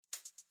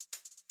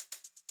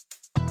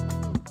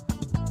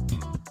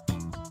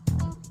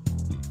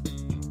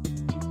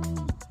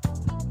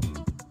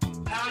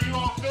How you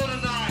all feel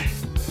tonight?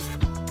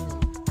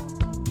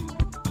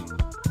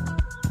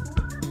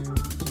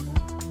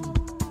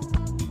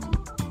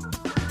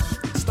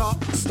 Stop.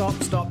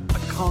 I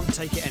can't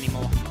take it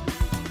anymore.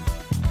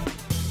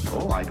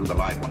 Oh, I do the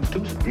live ones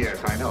too.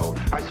 Yes, I know.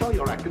 I saw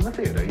your act in the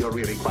theater. You're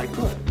really quite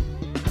good.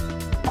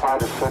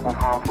 Quite a certain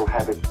harmful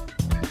habit.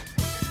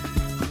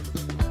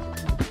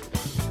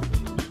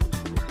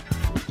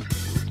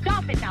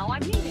 Stop it now,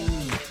 I'm leaving.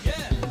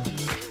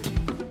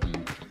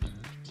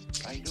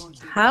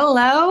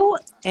 Hello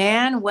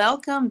and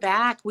welcome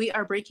back. We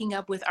are breaking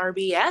up with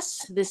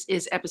RBS. This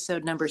is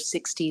episode number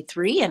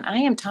 63, and I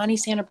am Tawny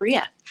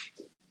Santabria.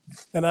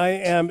 And I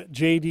am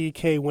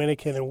JDK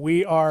Winnikin, and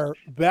we are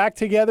back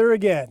together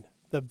again.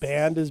 The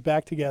band is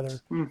back together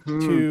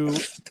to,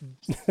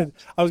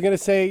 I was going to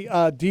say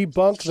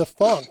debunk the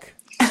funk,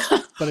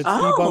 but it's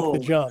debunk the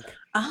junk.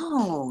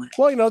 Oh.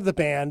 Well, you know, the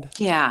band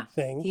Yeah,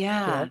 thing.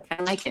 I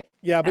like it.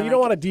 Yeah, but you don't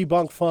want to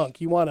debunk funk.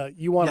 You want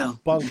to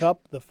bunk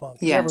up the funk.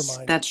 Yes, Never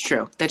mind. that's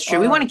true.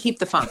 We want to keep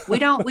the funk. We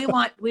don't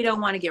want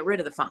to get rid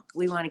of the funk.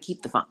 We want to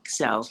keep the funk.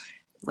 So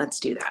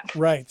let's do that.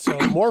 Right. So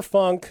more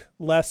funk,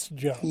 less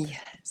junk.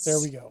 Yes. There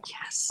we go.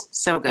 Yes.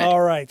 So good. All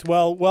right.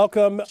 Well,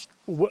 welcome.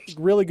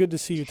 Really good to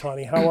see you,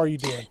 Tawny. How are you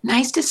doing?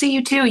 Nice to see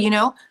you too. You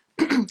know,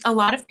 a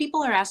lot of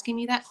people are asking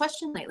me that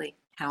question lately.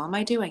 How am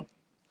I doing?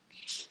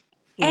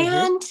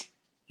 And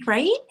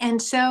right. And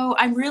so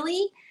I'm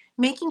really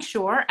making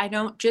sure I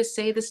don't just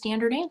say the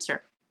standard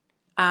answer.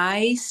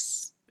 I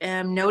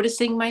am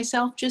noticing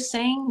myself just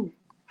saying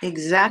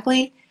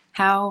exactly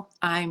how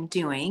I'm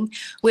doing,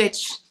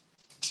 which,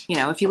 you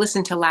know, if you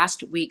listen to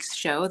last week's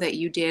show that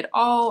you did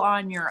all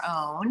on your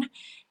own,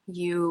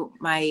 you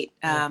might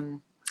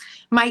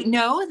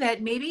know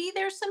that maybe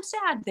there's some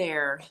sad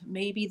there.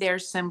 Maybe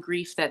there's some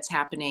grief that's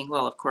happening.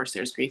 Well, of course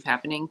there's grief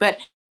happening, but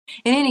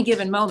in any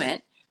given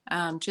moment,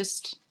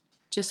 just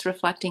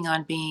reflecting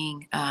on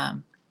being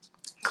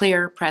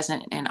clear,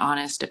 present, and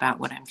honest about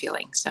what I'm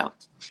feeling. So,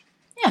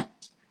 yeah.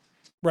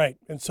 Right.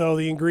 And so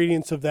the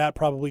ingredients of that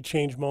probably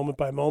change moment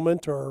by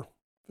moment or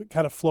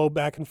kind of flow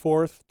back and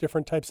forth,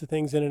 different types of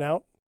things in and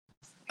out.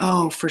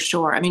 Oh, for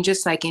sure. I mean,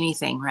 just like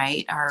anything,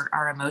 right?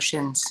 Our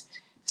emotions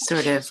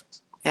sort of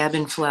ebb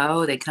and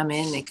flow. They come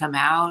in, they come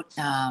out,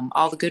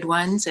 all the good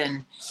ones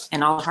and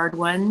all the hard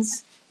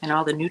ones and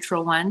all the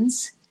neutral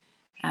ones.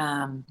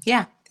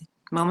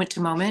 Moment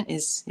to moment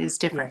is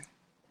different.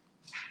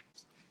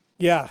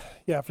 Yeah,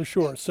 for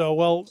sure. So,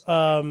 well,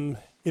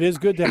 it is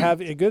good to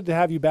have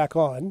you back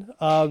on.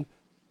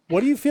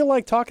 What do you feel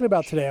like talking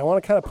about today? I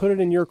want to kind of put it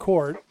in your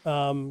court.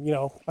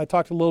 I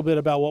talked a little bit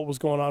about what was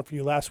going on for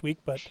you last week,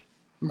 but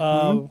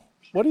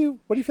what do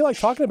you feel like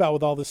talking about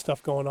with all this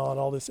stuff going on,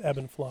 all this ebb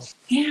and flow?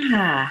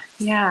 Yeah.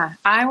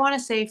 I want to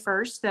say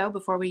first, though,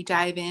 before we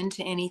dive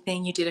into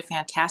anything, you did a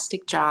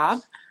fantastic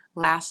job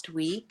last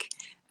week.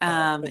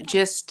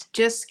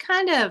 Just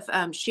kind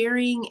of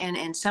sharing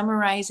and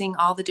summarizing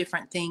all the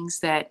different things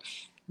that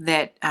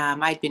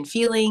I'd been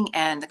feeling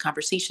and the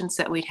conversations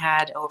that we'd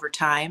had over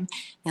time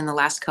in the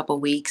last couple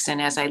of weeks.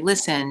 And as I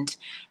listened,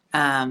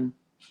 I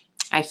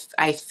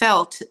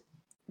felt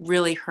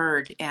really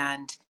heard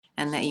and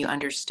that you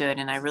understood,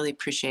 and I really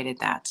appreciated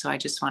that. So I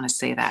just want to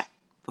say that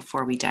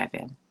before we dive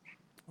in.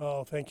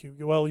 Oh, thank you.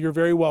 Well, you're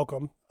very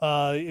welcome.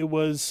 It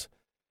was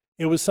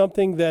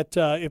something that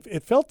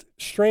it felt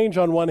strange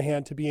on one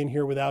hand to be in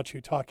here without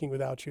you, talking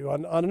without you.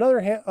 On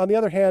the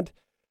other hand,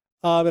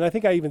 and I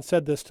think I even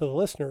said this to the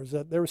listeners,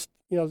 that there was,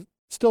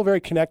 still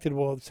very connected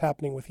with what's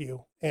happening with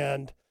you.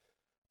 And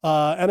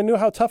I knew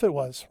how tough it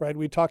was, right?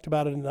 We talked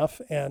about it enough,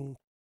 and,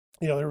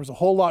 there was a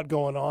whole lot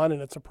going on,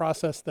 and it's a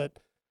process that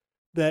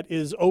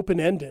is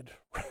open-ended,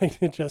 right?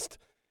 It just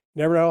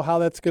never know how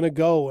that's going to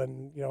go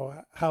and,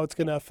 how it's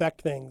going to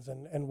affect things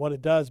and what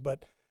it does.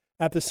 But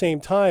at the same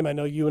time, I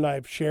know you and I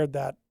have shared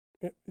that,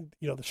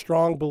 the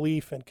strong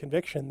belief and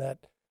conviction that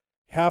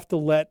you have to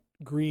let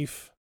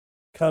grief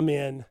come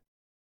in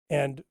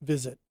and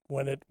visit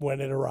when it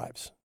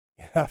arrives.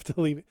 You have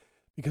to leave it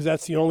because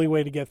that's the only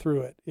way to get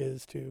through it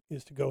is to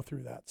go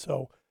through that.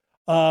 So,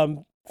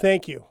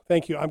 thank you.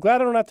 I'm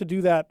glad I don't have to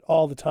do that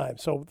all the time.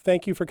 So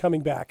thank you for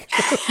coming back.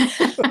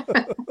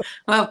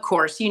 Well, of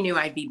course, you knew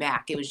I'd be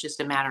back. It was just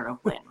a matter of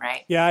when,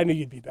 right? Yeah, I knew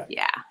you'd be back.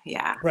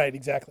 Yeah. Right,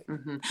 exactly.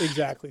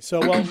 Exactly.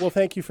 So, well,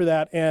 thank you for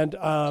that. And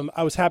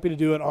I was happy to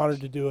do it,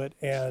 honored to do it.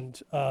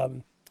 And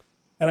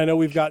I know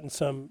we've gotten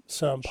some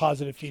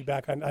positive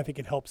feedback. I think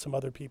it helps some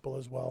other people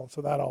as well.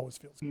 So that always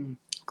feels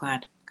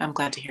good. I'm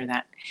glad to hear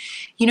that.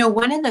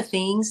 One of the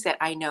things that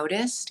I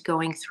noticed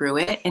going through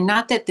it, and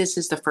not that this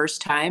is the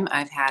first time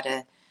I've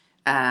had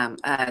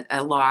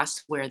a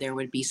loss where there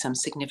would be some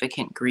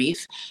significant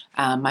grief.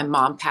 My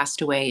mom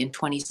passed away in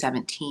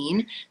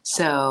 2017.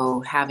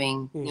 So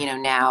having,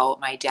 now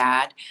my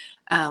dad,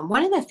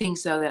 one of the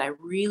things though that I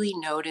really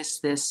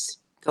noticed this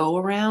go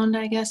around,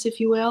 I guess, if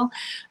you will,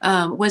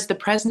 was the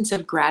presence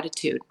of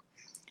gratitude,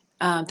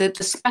 the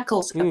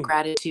speckles of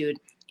gratitude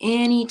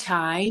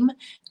anytime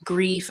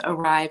grief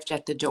arrived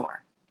at the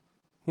door.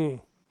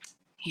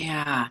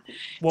 Yeah.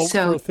 Well,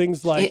 so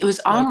things like, it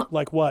was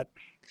like what?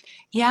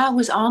 Yeah, it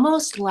was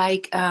almost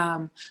like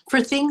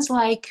for things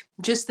like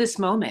just this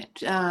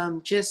moment,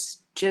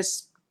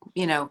 just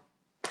you know,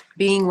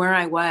 being where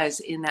I was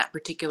in that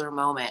particular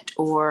moment,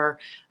 or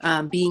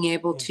being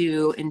able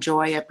to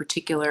enjoy a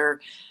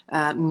particular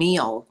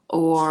meal,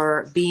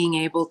 or being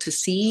able to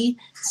see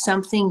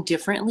something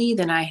differently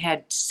than I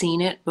had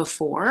seen it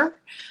before.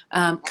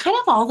 Kind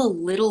of all the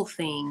little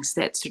things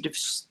that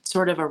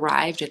sort of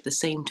arrived at the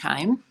same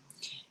time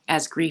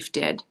as grief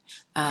did,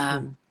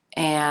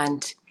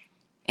 and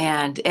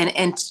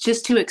and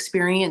just to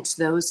experience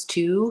those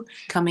two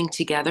coming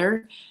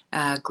together,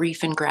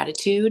 grief and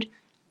gratitude.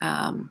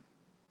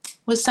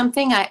 Was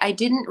something I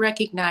didn't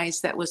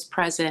recognize that was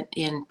present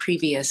in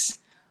previous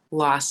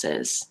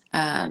losses.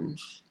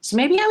 So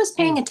maybe I was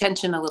paying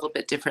attention a little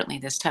bit differently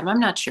this time. I'm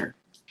not sure.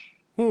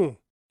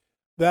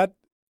 That,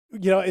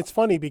 it's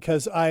funny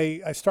because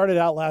I started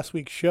out last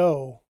week's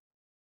show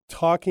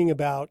talking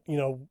about,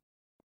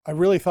 I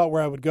really thought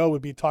where I would go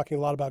would be talking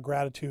a lot about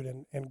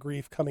gratitude and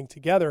grief coming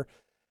together.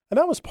 And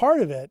that was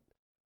part of it.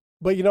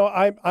 But,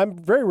 I'm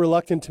very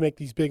reluctant to make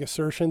these big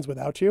assertions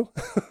without you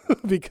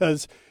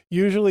because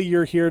usually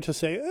you're here to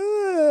say,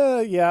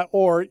 yeah,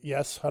 or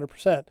yes,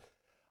 100%.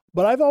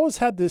 But I've always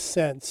had this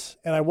sense,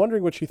 and I'm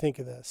wondering what you think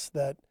of this,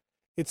 that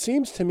it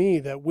seems to me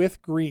that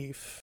with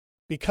grief,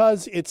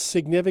 because it's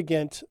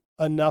significant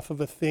enough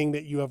of a thing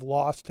that you have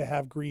lost to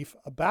have grief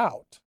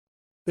about,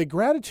 the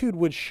gratitude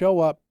would show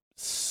up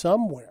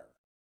somewhere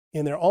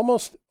in there,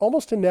 almost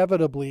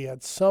inevitably in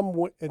some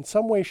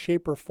way,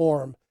 shape, or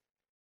form.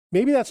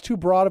 Maybe that's too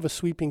broad of a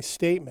sweeping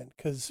statement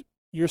because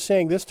you're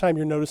saying this time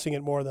you're noticing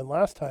it more than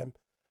last time.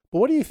 But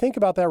what do you think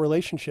about that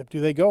relationship?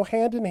 Do they go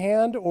hand in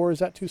hand, or is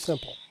that too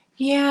simple?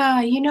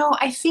 Yeah,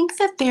 I think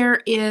that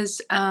there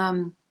is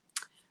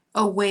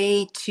a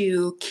way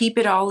to keep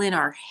it all in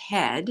our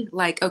head.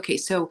 Like, okay,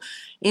 so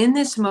in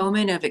this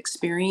moment of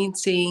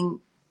experiencing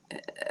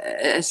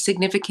a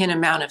significant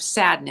amount of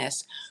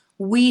sadness,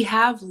 we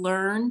have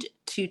learned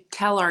to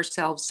tell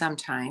ourselves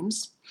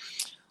sometimes,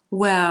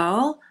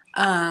 well,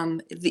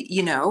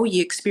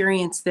 you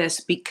experience this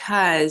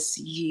because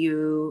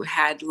you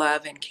had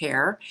love and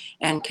care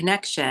and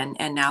connection,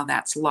 and now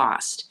that's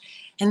lost.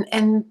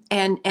 And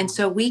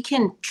so we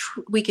can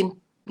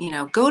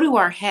go to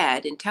our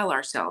head and tell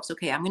ourselves,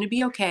 okay, I'm going to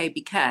be okay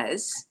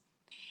because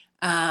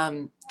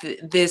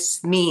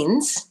this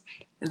means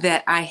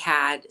that I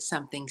had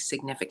something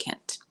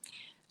significant.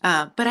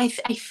 But I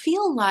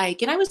feel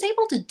like, and I was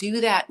able to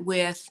do that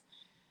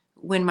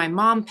when my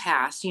mom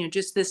passed,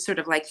 just this sort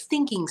of like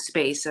thinking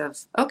space of,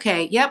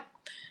 okay, yep,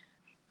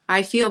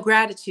 I feel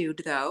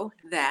gratitude though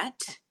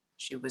that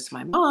she was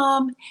my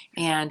mom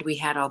and we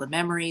had all the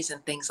memories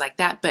and things like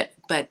that.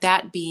 But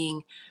that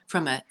being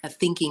from a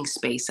thinking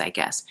space, I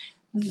guess.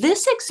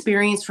 This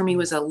experience for me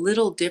was a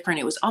little different.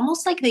 It was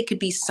almost like they could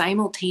be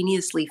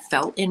simultaneously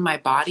felt in my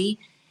body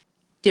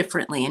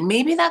differently. And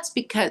maybe that's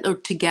because, or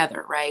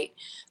together, right?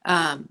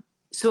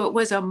 So it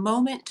was a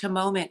moment to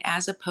moment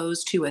as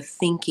opposed to a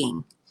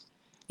thinking.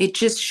 It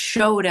just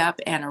showed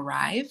up and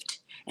arrived,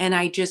 and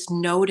I just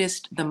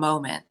noticed the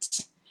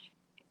moments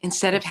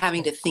instead of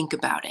having to think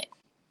about it.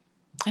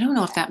 I don't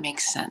know if that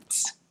makes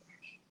sense.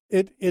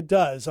 It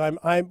does. I'm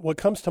what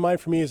comes to mind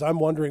for me is I'm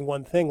wondering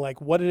one thing, like,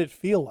 what did it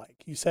feel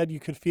like? You said you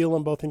could feel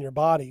them both in your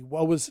body.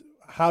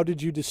 How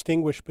did you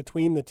distinguish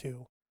between the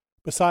two?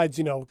 Besides,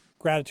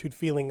 gratitude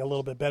feeling a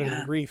little bit better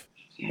than grief.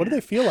 What do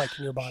they feel like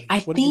in your body? I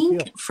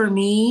think for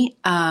me,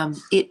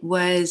 it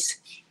was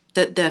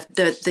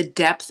the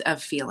depth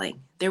of feeling.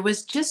 There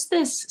was just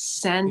this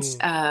sense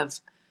of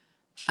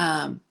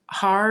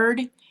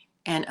hard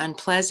and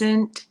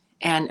unpleasant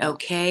and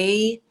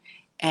okay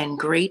and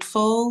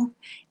grateful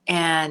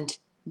and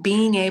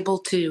being able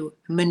to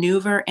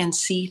maneuver and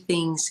see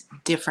things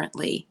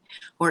differently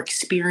or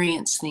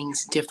experience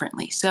things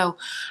differently. So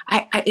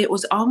it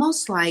was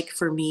almost like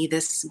for me,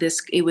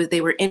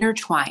 they were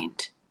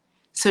intertwined.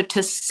 So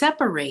to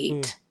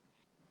separate,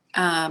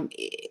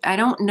 I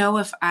don't know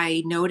if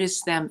I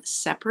noticed them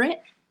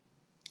separate,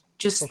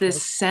 just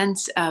this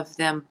sense of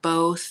them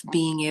both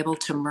being able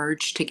to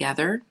merge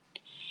together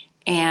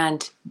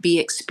and be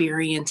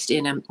experienced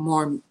in a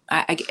more,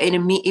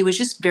 it was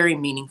just very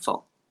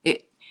meaningful.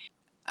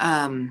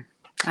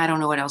 I don't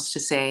know what else to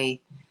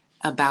say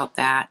about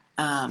that.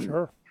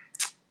 Sure.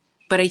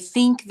 But I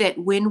think that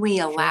when we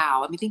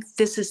allow, I think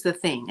this is the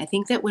thing. I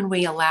think that when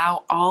we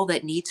allow all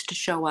that needs to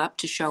show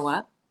up,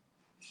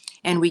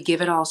 and we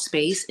give it all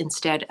space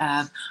instead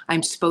of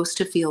I'm supposed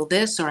to feel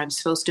this, or I'm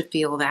supposed to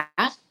feel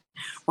that,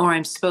 or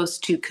I'm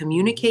supposed to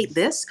communicate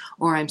this,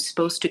 or I'm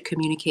supposed to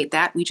communicate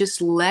that. We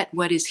just let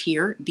what is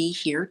here be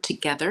here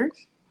together.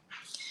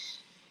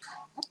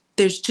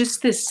 There's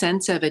just this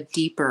sense of a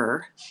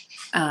deeper,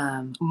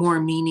 more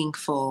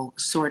meaningful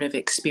sort of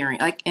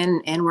experience. Like,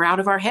 and we're out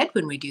of our head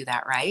when we do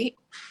that, right?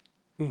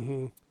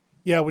 Mm-hmm.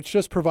 Yeah, which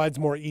just provides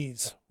more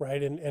ease,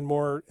 right, and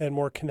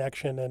more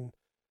connection. And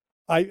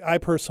I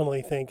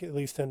personally think, at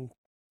least in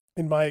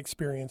my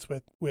experience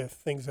with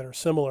things that are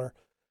similar,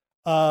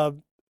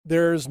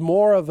 there's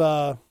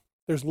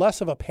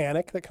less of a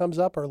panic that comes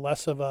up, or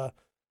less of a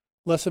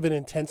less of an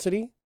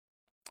intensity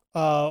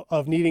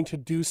of needing to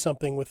do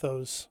something with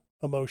those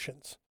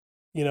emotions.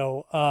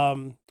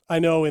 I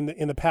know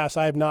in the past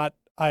I have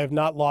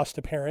not lost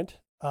a parent.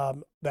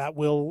 That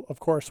will, of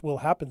course, will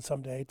happen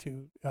someday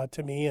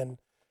to me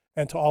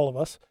and to all of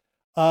us.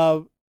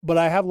 But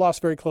I have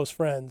lost very close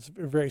friends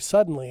very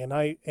suddenly,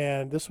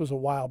 and this was a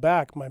while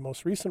back, my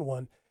most recent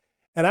one.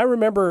 And I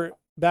remember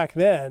back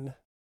then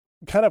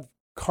kind of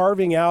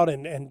carving out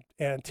and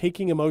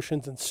taking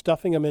emotions and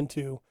stuffing them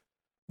into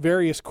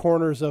various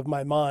corners of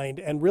my mind,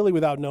 and really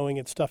without knowing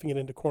it, stuffing it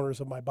into corners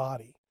of my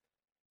body.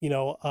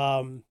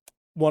 When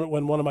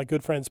one of my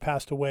good friends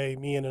passed away,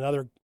 me and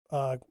another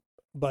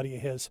buddy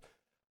of his,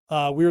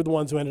 we were the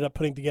ones who ended up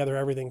putting together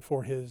everything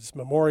for his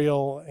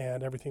memorial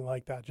and everything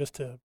like that, just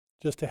to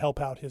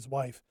help out his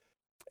wife.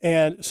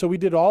 And so we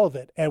did all of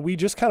it, and we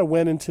just kind of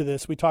went into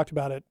this. We talked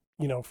about it,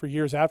 for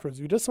years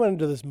afterwards. We just went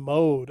into this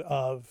mode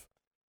of,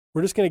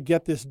 we're just going to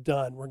get this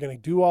done. We're going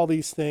to do all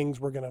these things.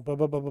 We're going to blah,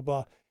 blah, blah, blah,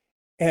 blah.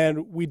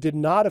 And we did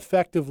not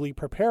effectively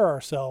prepare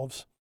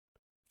ourselves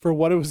for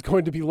what it was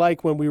going to be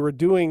like when we were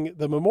doing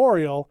the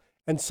memorial.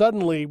 And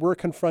suddenly we're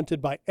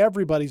confronted by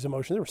everybody's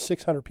emotions. There were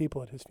 600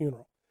 people at his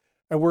funeral.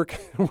 And we're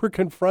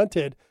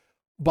confronted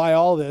by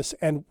all this.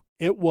 And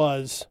it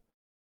was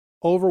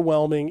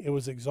overwhelming. It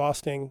was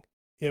exhausting.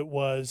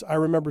 I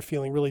remember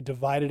feeling really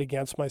divided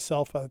against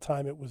myself by the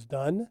time it was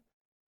done.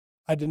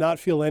 I did not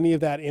feel any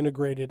of that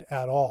integrated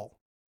at all.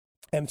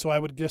 And so I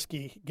would just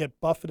get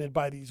buffeted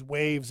by these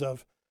waves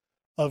of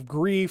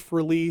grief,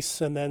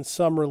 release, and then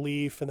some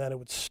relief, and then it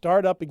would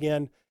start up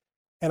again.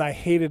 And I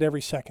hated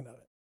every second of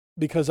it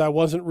because I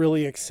wasn't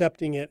really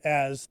accepting it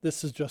as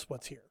this is just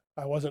what's here.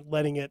 I wasn't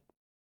letting it,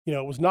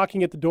 it was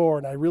knocking at the door,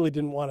 and I really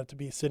didn't want it to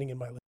be sitting in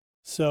my living.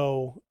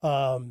 So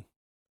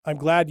I'm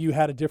glad you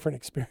had a different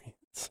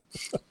experience.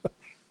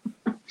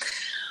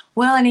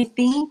 Well, and I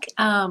think,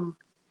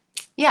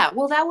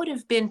 that would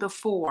have been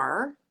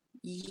before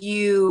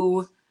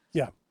you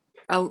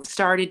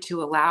started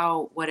to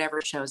allow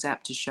whatever shows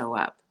up to show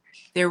up.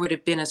 There would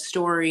have been a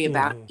story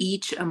about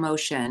each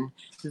emotion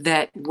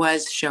that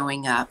was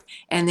showing up,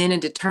 and then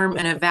an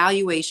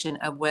evaluation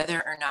of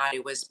whether or not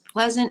it was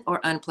pleasant or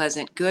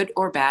unpleasant, good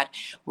or bad,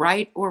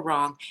 right or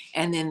wrong,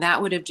 and then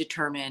that would have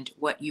determined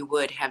what you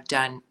would have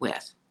done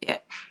with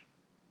it.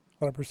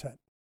 100%.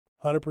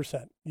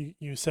 100%.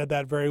 You said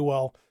that very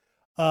well.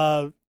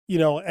 And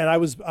I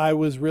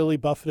was really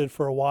buffeted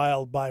for a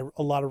while by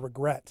a lot of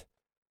regret,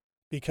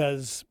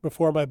 because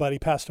before my buddy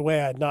passed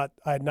away, I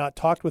had not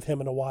talked with him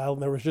in a while,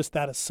 and there was just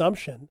that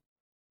assumption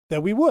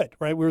that we would,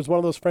 right? It was one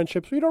of those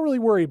friendships where you don't really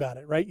worry about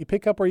it, right? You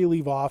pick up where you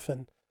leave off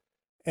and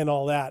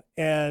all that.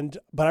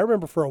 But I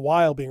remember for a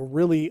while being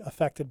really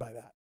affected by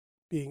that,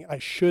 I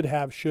should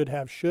have,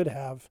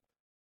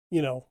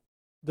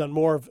 done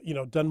more of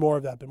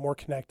that, been more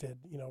connected,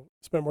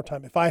 spend more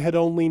time. If I had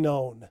only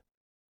known,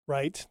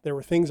 right? There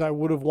were things I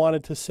would have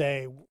wanted to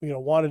say,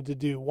 wanted to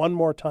do one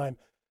more time.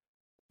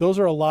 Those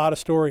are a lot of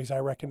stories I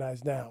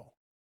recognize now,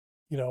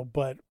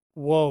 but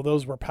whoa,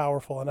 those were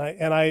powerful. And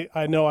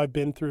I know I've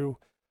been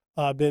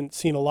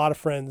seeing a lot of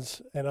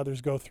friends and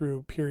others go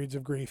through periods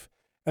of grief,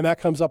 and that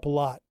comes up a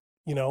lot.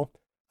 I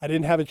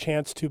didn't have a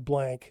chance to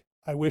blank.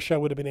 I wish I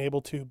would have been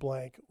able to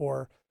blank,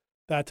 or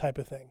that type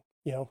of thing.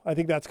 I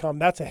think that's a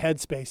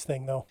headspace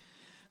thing though.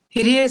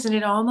 It is. And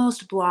it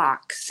almost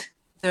blocks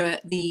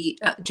the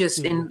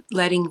just in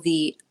letting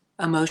the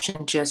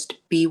emotion just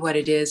be what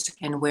it is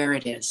and where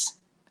it is.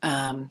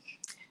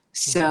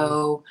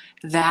 So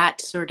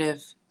that sort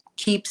of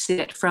keeps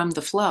it from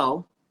the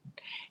flow.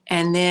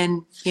 And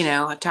then,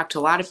 I've talked to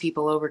a lot of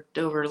people over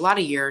a lot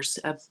of years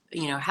of,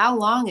 how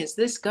long is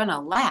this gonna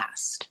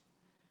last?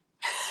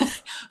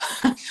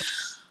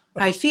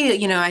 I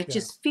feel, I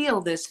just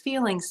feel this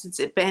feeling,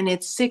 and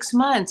it's 6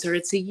 months, or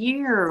it's a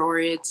year, or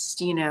it's,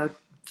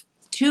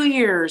 2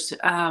 years.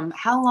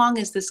 How long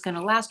is this going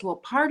to last? Well,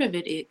 part of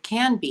it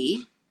can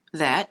be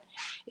that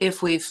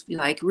if we've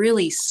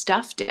really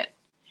stuffed it,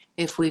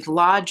 if we've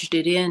lodged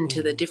it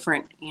into the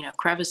different,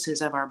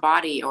 crevices of our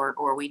body,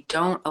 or we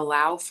don't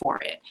allow for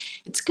it,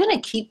 it's going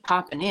to keep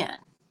popping in,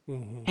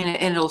 and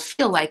it'll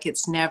feel like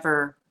it's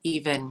never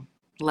even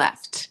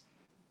left.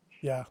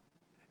 Yeah.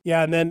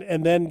 Yeah. And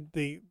then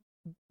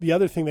the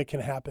other thing that can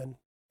happen,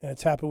 and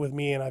it's happened with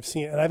me, and I've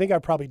seen, and I think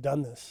I've probably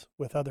done this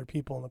with other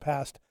people in the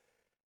past,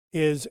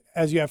 is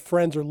as you have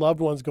friends or loved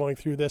ones going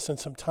through this and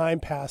some time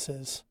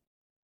passes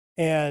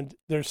and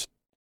it's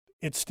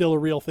still a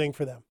real thing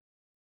for them.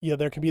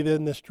 There can be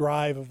then this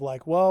drive of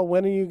well,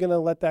 when are you going to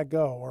let that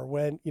go? Or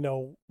when,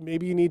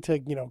 maybe you need to,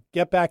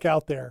 get back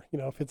out there,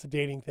 if it's a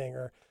dating thing,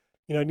 or,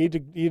 need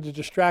to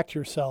distract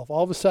yourself.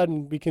 All of a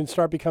sudden we can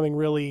start becoming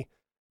really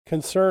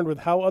concerned with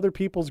how other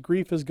people's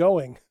grief is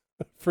going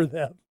for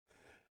them,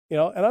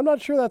 and I'm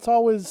not sure that's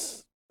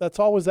always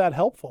that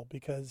helpful,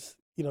 because,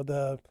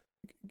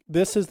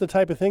 this is the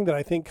type of thing that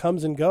I think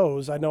comes and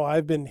goes. I know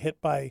I've been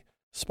hit by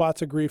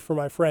spots of grief for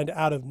my friend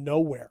out of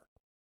nowhere,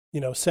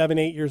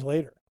 7-8 years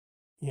later.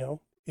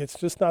 It's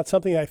just not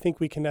something I think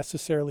we can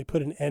necessarily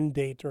put an end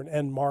date or an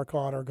end mark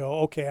on, or go,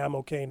 okay, I'm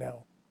okay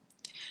now.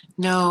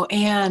 No,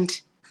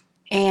 that's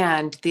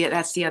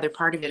the other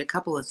part of it. A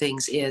couple of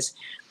things is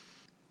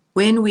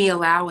when we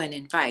allow and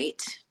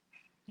invite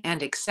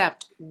and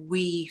accept,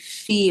 we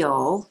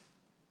feel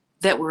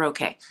that we're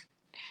okay.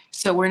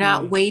 So we're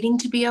not waiting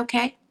to be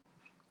okay.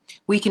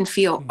 We can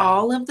feel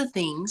all of the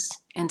things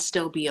and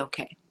still be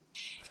okay.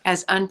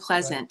 As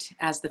unpleasant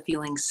as the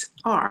feelings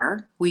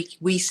are,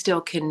 we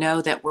still can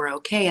know that we're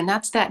okay. And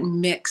that's that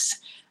mix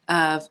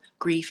of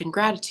grief and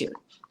gratitude.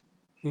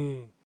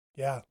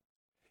 Yeah.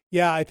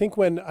 Yeah. I think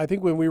when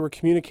we were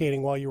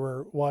communicating while you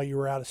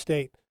were out of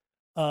state,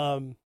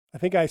 I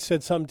think I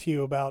said something to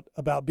you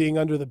about being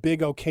under the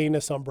big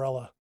okayness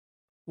umbrella.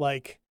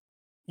 Like,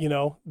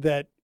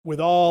 that with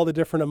all the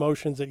different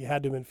emotions that you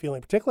had to have been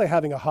feeling, particularly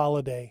having a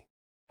holiday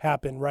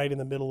happen right in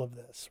the middle of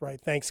this, right?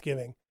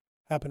 Thanksgiving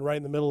happened right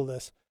in the middle of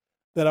this,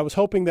 that I was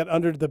hoping that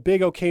under the big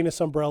okayness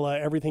umbrella,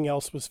 everything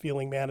else was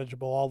feeling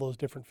manageable, all those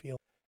different feelings.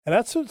 And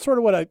that's sort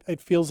of what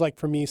it feels like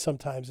for me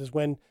sometimes, is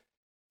when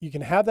you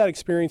can have that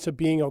experience of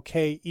being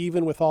okay,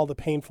 even with all the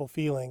painful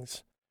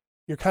feelings,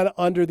 you're kind of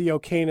under the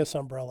okayness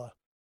umbrella,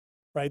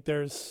 right?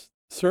 There's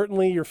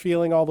certainly you're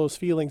feeling all those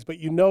feelings, but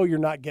you're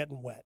not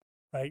getting wet,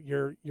 right?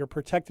 You're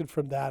protected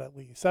from that at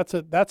least. That's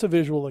a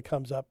visual that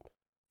comes up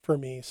for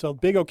me. So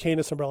big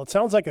okayness umbrella. It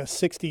sounds like a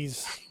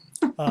 60s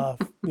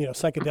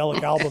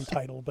psychedelic album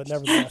title, but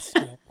nevertheless.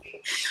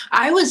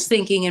 I was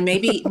thinking, and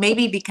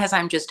maybe because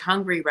I'm just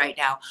hungry right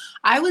now,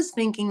 I was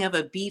thinking of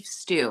a beef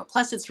stew.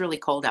 Plus, it's really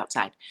cold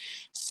outside.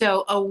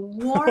 So a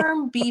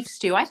warm beef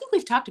stew. I think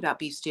we've talked about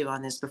beef stew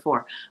on this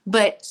before,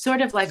 but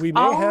sort of like we may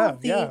have,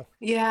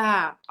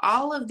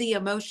 all of the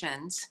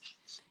emotions.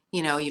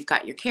 You've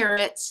got your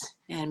carrots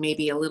and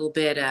maybe a little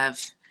bit of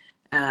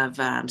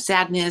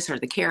sadness or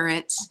the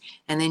carrots,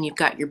 and then you've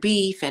got your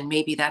beef, and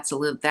maybe that's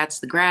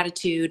the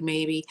gratitude.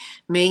 Maybe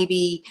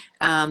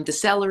the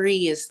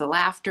celery is the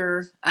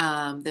laughter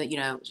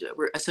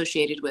that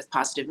associated with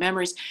positive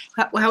memories.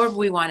 However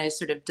we want to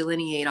sort of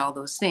delineate all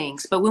those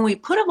things, but when we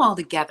put them all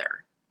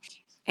together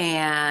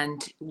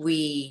and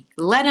we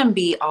let them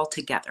be all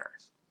together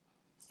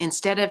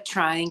instead of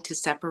trying to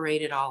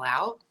separate it all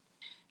out,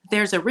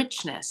 there's a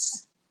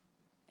richness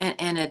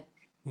and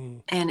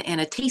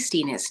a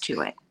tastiness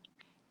to it.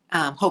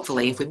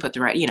 Hopefully, if we put the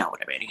right,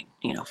 what I mean,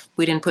 if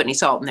we didn't put any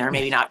salt in there,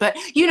 maybe not, but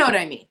you know what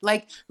I mean.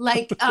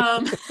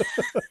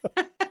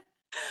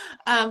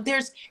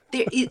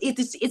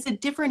 It's a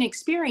different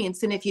experience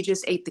than if you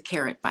just ate the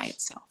carrot by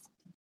itself.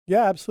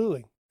 Yeah,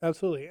 absolutely.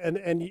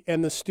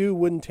 And the stew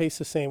wouldn't taste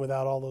the same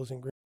without all those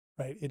ingredients,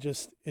 right? It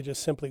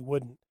just simply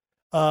wouldn't.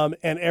 And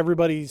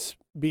everybody's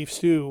beef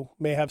stew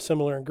may have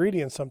similar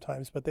ingredients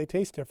sometimes, but they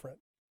taste different.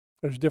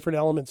 There's different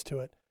elements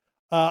to it.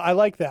 I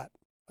like that.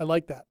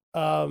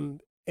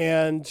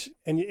 And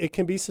it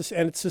can be,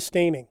 and it's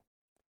sustaining.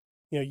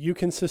 You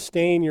can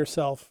sustain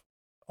yourself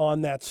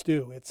on that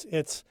stew.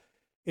 It's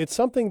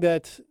something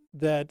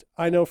that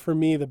I know for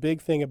me, the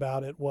big thing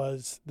about it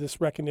was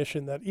this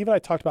recognition that even I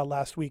talked about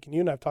last week, and you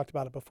and I've talked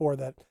about it before,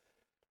 that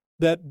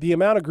the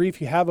amount of grief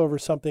you have over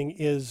something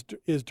is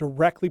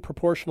directly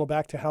proportional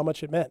back to how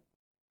much it meant.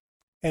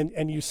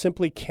 And you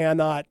simply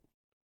cannot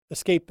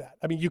escape that.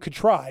 I mean, you could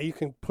try, you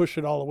can push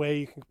it all away,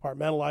 you can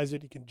compartmentalize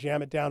it, you can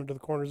jam it down into the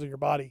corners of your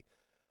body.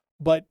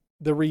 But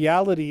the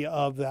reality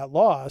of that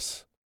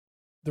loss,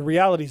 the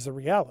reality is the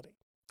reality.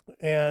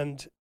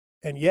 And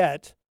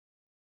yet,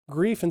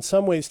 grief in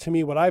some ways, to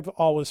me, what I've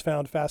always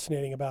found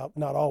fascinating about,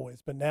 not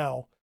always, but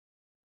now,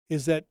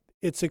 is that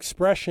its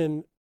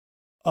expression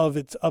of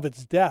its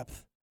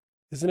depth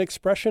is an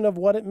expression of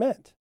what it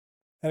meant.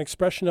 An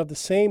expression of the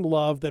same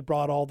love that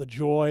brought all the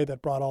joy,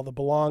 that brought all the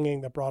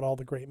belonging, that brought all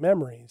the great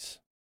memories.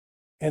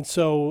 And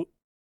so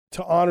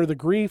to honor the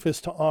grief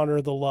is to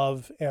honor the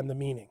love and the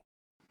meaning.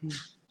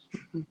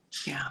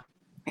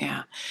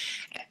 Yeah.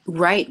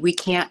 Right. We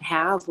can't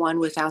have one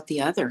without the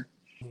other.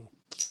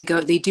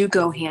 They do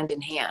go hand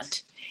in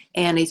hand.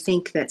 And I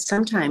think that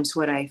sometimes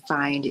what I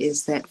find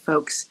is that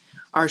folks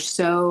are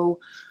so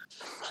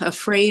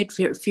afraid,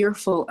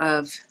 fearful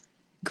of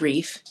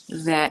grief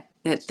that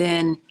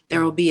then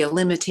there will be a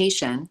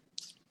limitation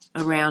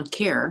around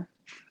care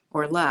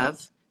or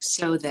love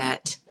so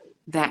that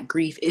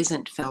grief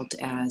isn't felt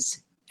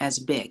as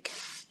big.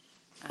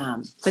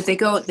 But they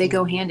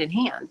go hand in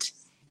hand.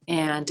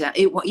 And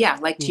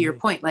to your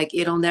point, like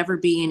it'll never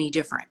be any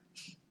different.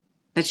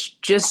 That's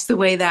just the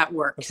way that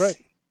works. That's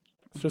right.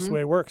 It's just the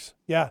way it works.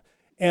 Yeah.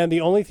 And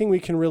the only thing we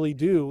can really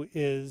do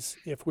is,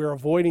 if we're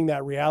avoiding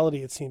that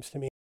reality, it seems to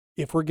me,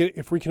 if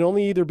we can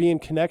only either be in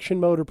connection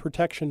mode or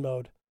protection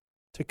mode,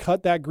 to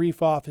cut that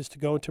grief off is to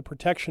go into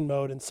protection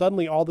mode. And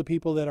suddenly all the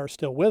people that are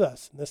still with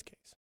us, in this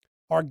case,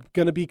 are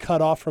going to be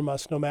cut off from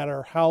us no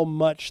matter how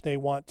much they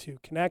want to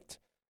connect,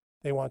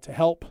 they want to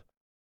help,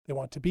 they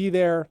want to be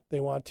there, they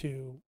want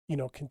to,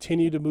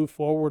 continue to move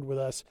forward with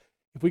us.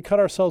 If we cut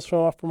ourselves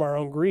off from our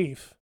own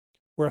grief,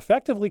 we're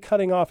effectively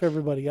cutting off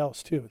everybody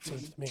else too, it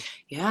seems to me.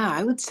 Yeah,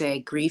 I would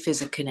say grief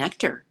is a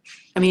connector.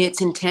 I mean, it's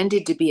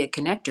intended to be a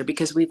connector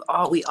because we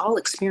all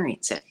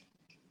experience it.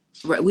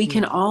 Right? We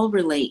can all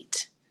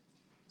relate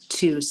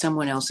to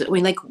someone else. I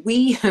mean, like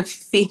we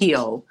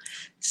feel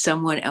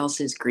someone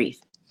else's grief.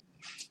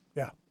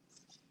 Yeah.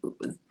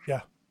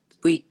 Yeah.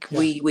 We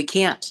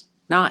can't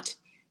not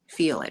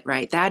feel it,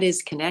 right? That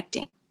is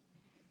connecting.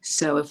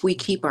 So if we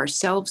keep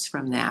ourselves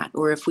from that,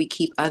 or if we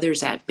keep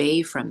others at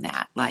bay from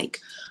that,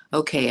 like,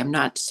 okay, I'm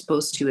not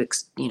supposed to,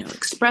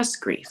 express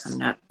grief.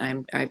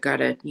 I've got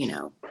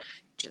to,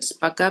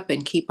 just buck up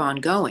and keep on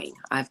going.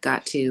 I've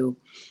got to,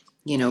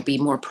 be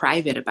more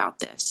private about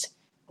this.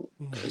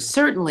 Mm-hmm.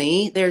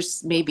 Certainly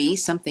there's maybe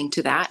something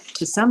to that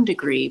to some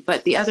degree,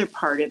 but the other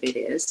part of it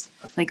is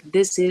like,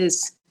 this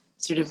is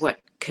sort of what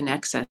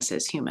connects us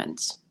as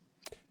humans.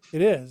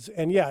 It is.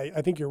 And yeah,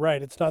 I think you're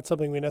right. It's not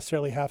something we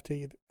necessarily have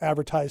to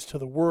advertise to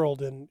the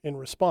world in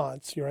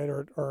response, right?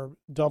 Or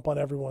dump on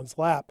everyone's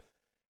lap.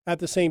 At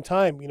the same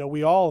time,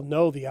 we all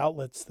know the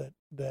outlets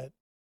that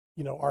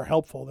are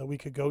helpful, that we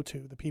could go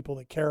to, the people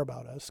that care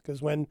about us.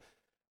 Because when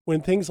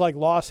things like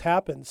loss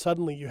happen,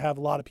 suddenly you have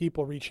a lot of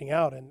people reaching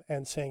out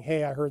and saying,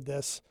 hey, I heard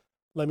this.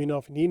 Let me know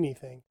if you need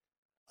anything.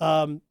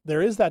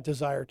 There is that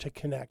desire to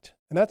connect.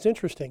 And that's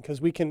interesting because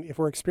we can, if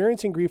we're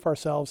experiencing grief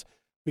ourselves,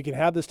 we can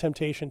have this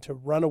temptation to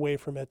run away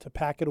from it, to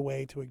pack it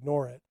away, to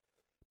ignore it.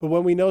 But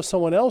when we know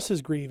someone else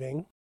is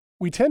grieving,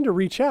 we tend to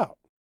reach out,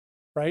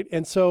 right?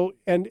 And so,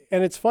 and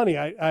it's funny.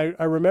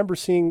 I remember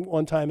seeing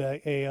one time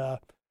a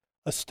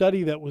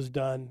study that was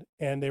done,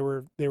 and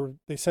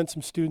they sent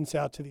some students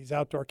out to these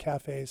outdoor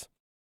cafes,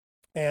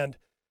 and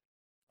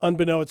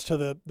unbeknownst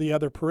to the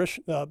other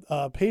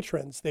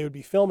patrons, they would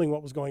be filming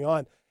what was going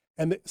on,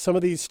 and some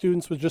of these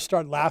students would just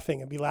start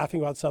laughing and be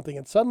laughing about something,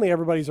 and suddenly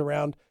everybody's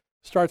around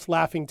starts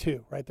laughing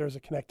too, right? There's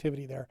a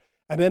connectivity there.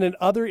 And then in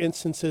other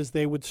instances,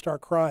 they would start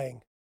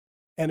crying,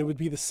 and it would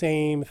be the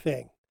same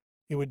thing.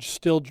 It would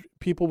still,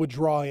 people would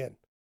draw in.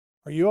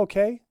 Are you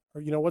okay?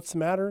 Or, what's the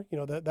matter?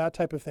 That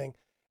type of thing.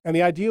 And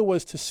the idea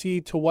was to see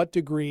to what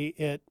degree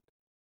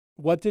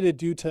what did it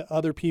do to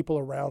other people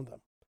around them?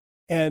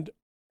 And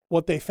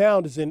what they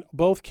found is in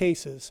both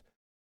cases,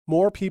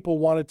 more people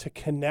wanted to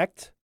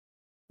connect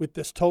with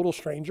this total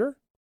stranger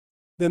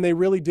than they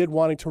really did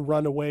wanting to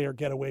run away or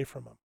get away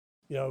from them.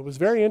 It was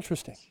very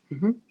interesting.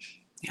 Mm-hmm.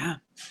 Yeah.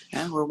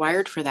 We're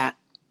wired for that.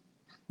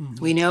 Mm-hmm.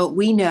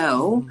 We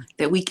know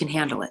that we can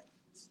handle it.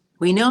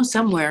 We know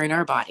somewhere in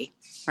our body,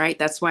 right?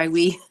 That's why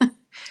we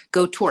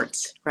go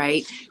towards,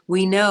 right?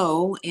 We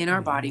know in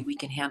our body we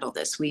can handle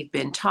this. We've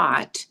been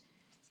taught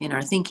in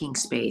our thinking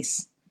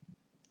space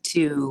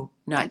to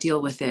not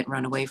deal with it,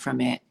 run away from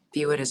it,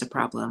 view it as a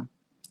problem,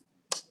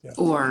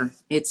 or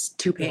it's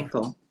too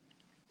painful.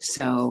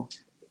 So,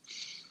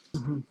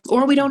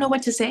 or we don't know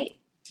what to say.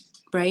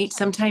 Right?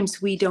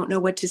 Sometimes we don't know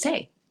what to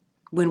say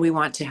when we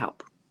want to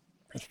help.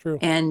 That's true.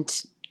 And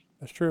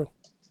that's true.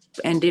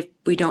 And if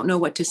we don't know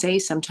what to say,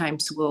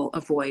 sometimes we'll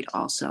avoid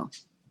also.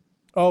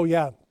 Oh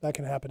yeah, that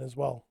can happen as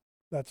well.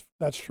 That's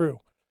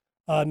true.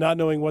 Not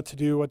knowing what to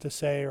do, what to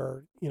say,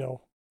 or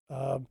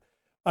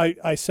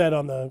I said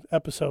on the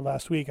episode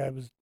last week, I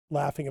was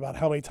laughing about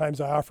how many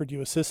times I offered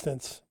you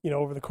assistance,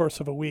 over the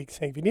course of a week,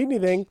 saying, if you need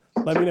anything,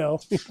 let me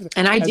know.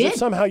 And I did.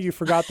 Somehow you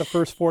forgot the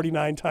first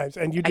 49 times,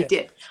 and you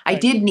did. I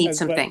did need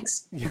some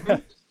things. Yeah,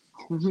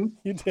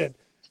 you did,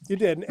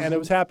 and I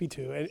was happy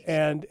to,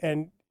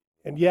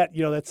 and yet,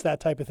 that's that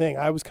type of thing.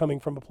 I was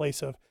coming from a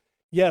place of,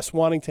 yes,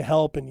 wanting to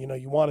help, and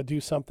you want to do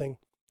something,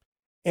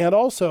 and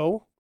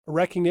also a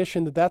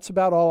recognition that that's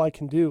about all I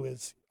can do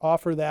is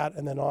offer that,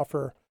 and then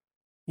offer,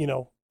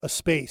 a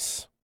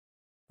space.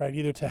 Right,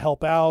 either to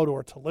help out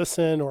or to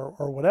listen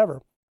or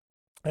whatever.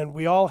 And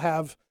we all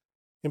have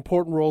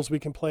important roles we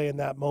can play in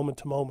that moment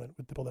to moment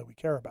with people that we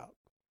care about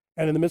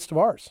and in the midst of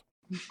ours.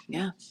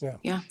 Yeah.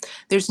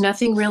 There's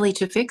nothing really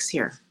to fix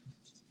here.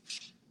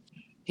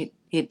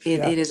 It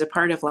is a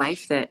part of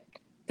life that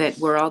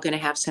we're all going to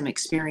have some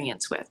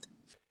experience with.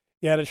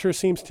 Yeah, and it sure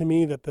seems to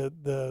me that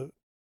the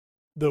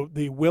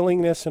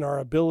willingness and our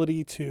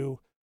ability to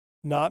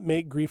not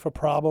make grief a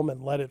problem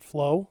and let it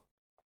flow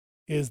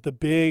is the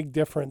big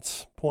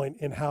difference point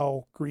in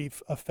how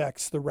grief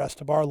affects the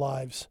rest of our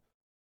lives,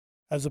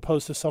 as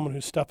opposed to someone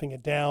who's stuffing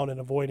it down and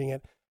avoiding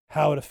it,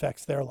 how it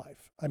affects their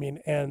life. I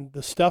mean, and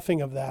the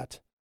stuffing of that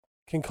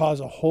can cause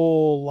a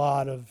whole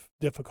lot of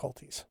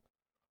difficulties.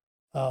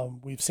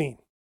 We've seen,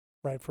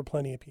 right, for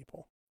plenty of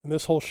people. And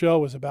this whole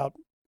show is about,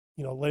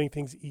 letting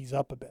things ease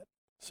up a bit.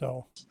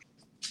 So.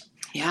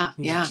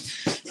 Yeah.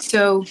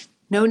 So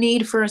no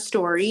need for a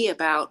story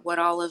about what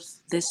all of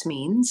this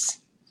means.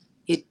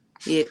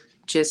 It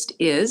just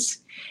is,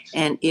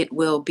 and it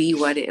will be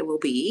what it will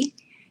be.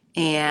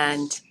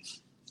 And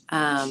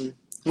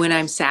when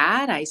I'm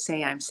sad, I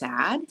say I'm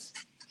sad.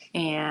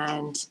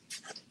 And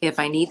if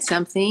I need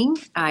something,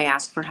 I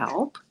ask for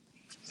help.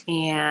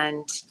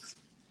 And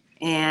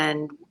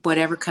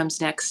whatever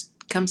comes next,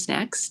 comes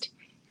next.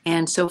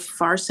 And so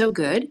far, so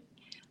good.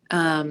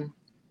 And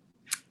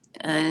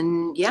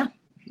yeah.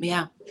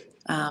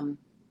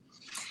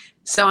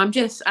 So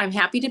I'm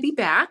happy to be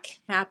back,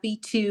 happy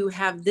to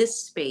have this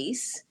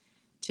space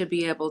to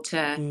be able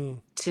to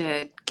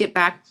get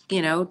back,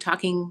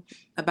 talking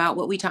about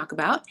what we talk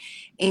about.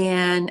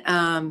 And,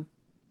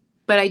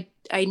 but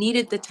I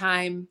needed the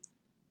time.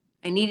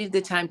 I needed the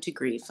time to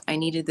grieve. I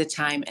needed the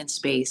time and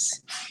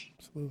space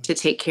to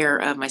take care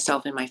of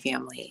myself and my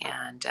family.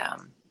 And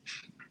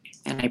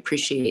I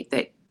appreciate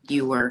that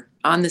you were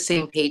on the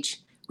same page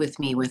with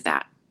me with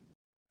that.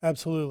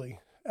 Absolutely.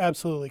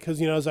 Absolutely.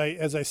 Because,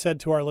 as I said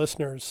to our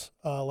listeners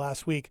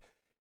last week,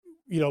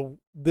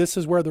 this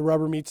is where the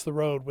rubber meets the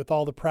road with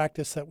all the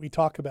practice that we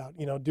talk about,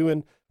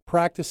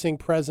 practicing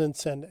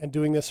presence and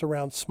doing this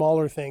around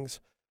smaller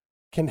things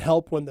can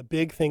help when the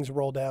big things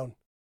roll down,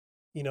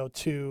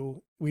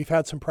 we've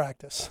had some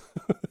practice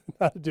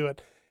how to do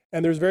it.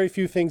 And there's very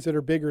few things that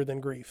are bigger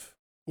than grief,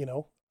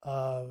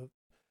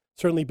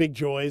 certainly big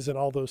joys and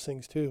all those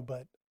things too.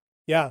 But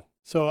yeah,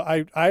 so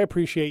I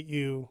appreciate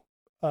you,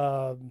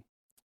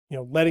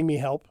 letting me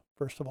help,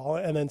 first of all.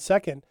 And then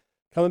second,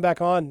 coming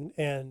back on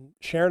and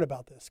sharing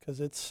about this,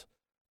 because it's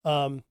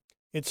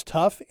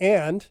tough.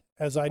 And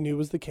as I knew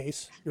was the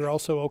case, you're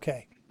also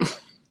okay.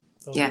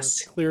 So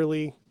yes.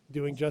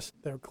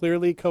 They're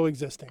clearly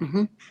coexisting.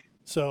 Mm-hmm.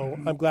 So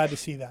I'm glad to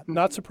see that.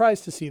 Not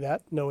surprised to see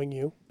that, knowing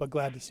you, but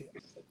glad to see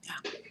it.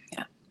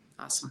 Yeah.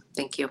 Awesome.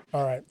 Thank you.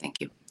 All right.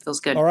 Thank you. Feels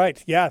good. All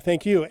right. Yeah.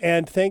 Thank you.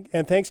 And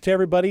thanks to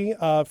everybody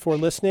for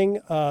listening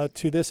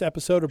to this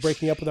episode of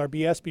Breaking Up with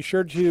RBS. Be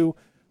sure to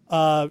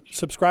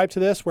subscribe to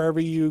this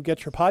wherever you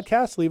get your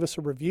podcasts. Leave us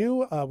a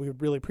review. We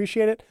would really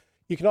appreciate it.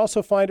 You can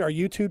also find our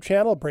YouTube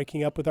channel,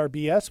 Breaking Up with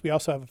RBS. We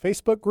also have a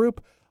Facebook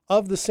group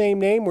of the same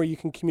name where you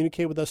can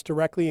communicate with us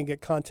directly and get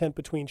content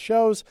between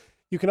shows.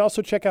 You can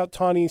also check out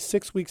Tawny's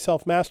 6-week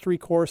self-mastery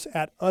course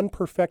at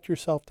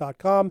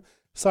unperfectyourself.com.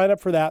 Sign up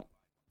for that,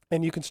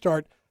 and you can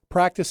start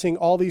practicing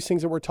all these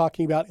things that we're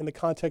talking about in the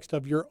context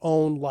of your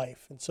own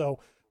life. And so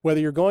whether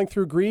you're going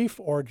through grief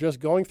or just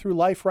going through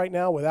life right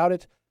now without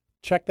it,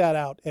 check that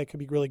out. It could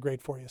be really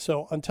great for you.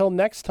 So until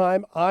next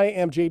time, I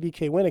am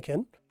JDK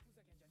Winnikin.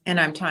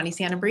 And I'm Tawny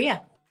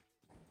Santabria.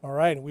 All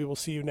right. And we will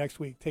see you next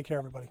week. Take care,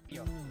 everybody.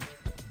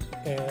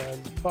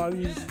 And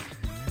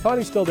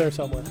Tawny's still there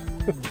somewhere.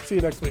 See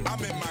you next week.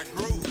 I'm in my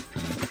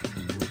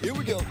groove. Here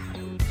we go.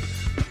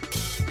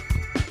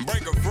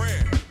 Break a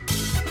friend.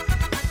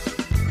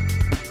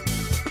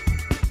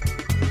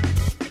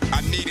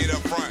 I needed a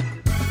friend.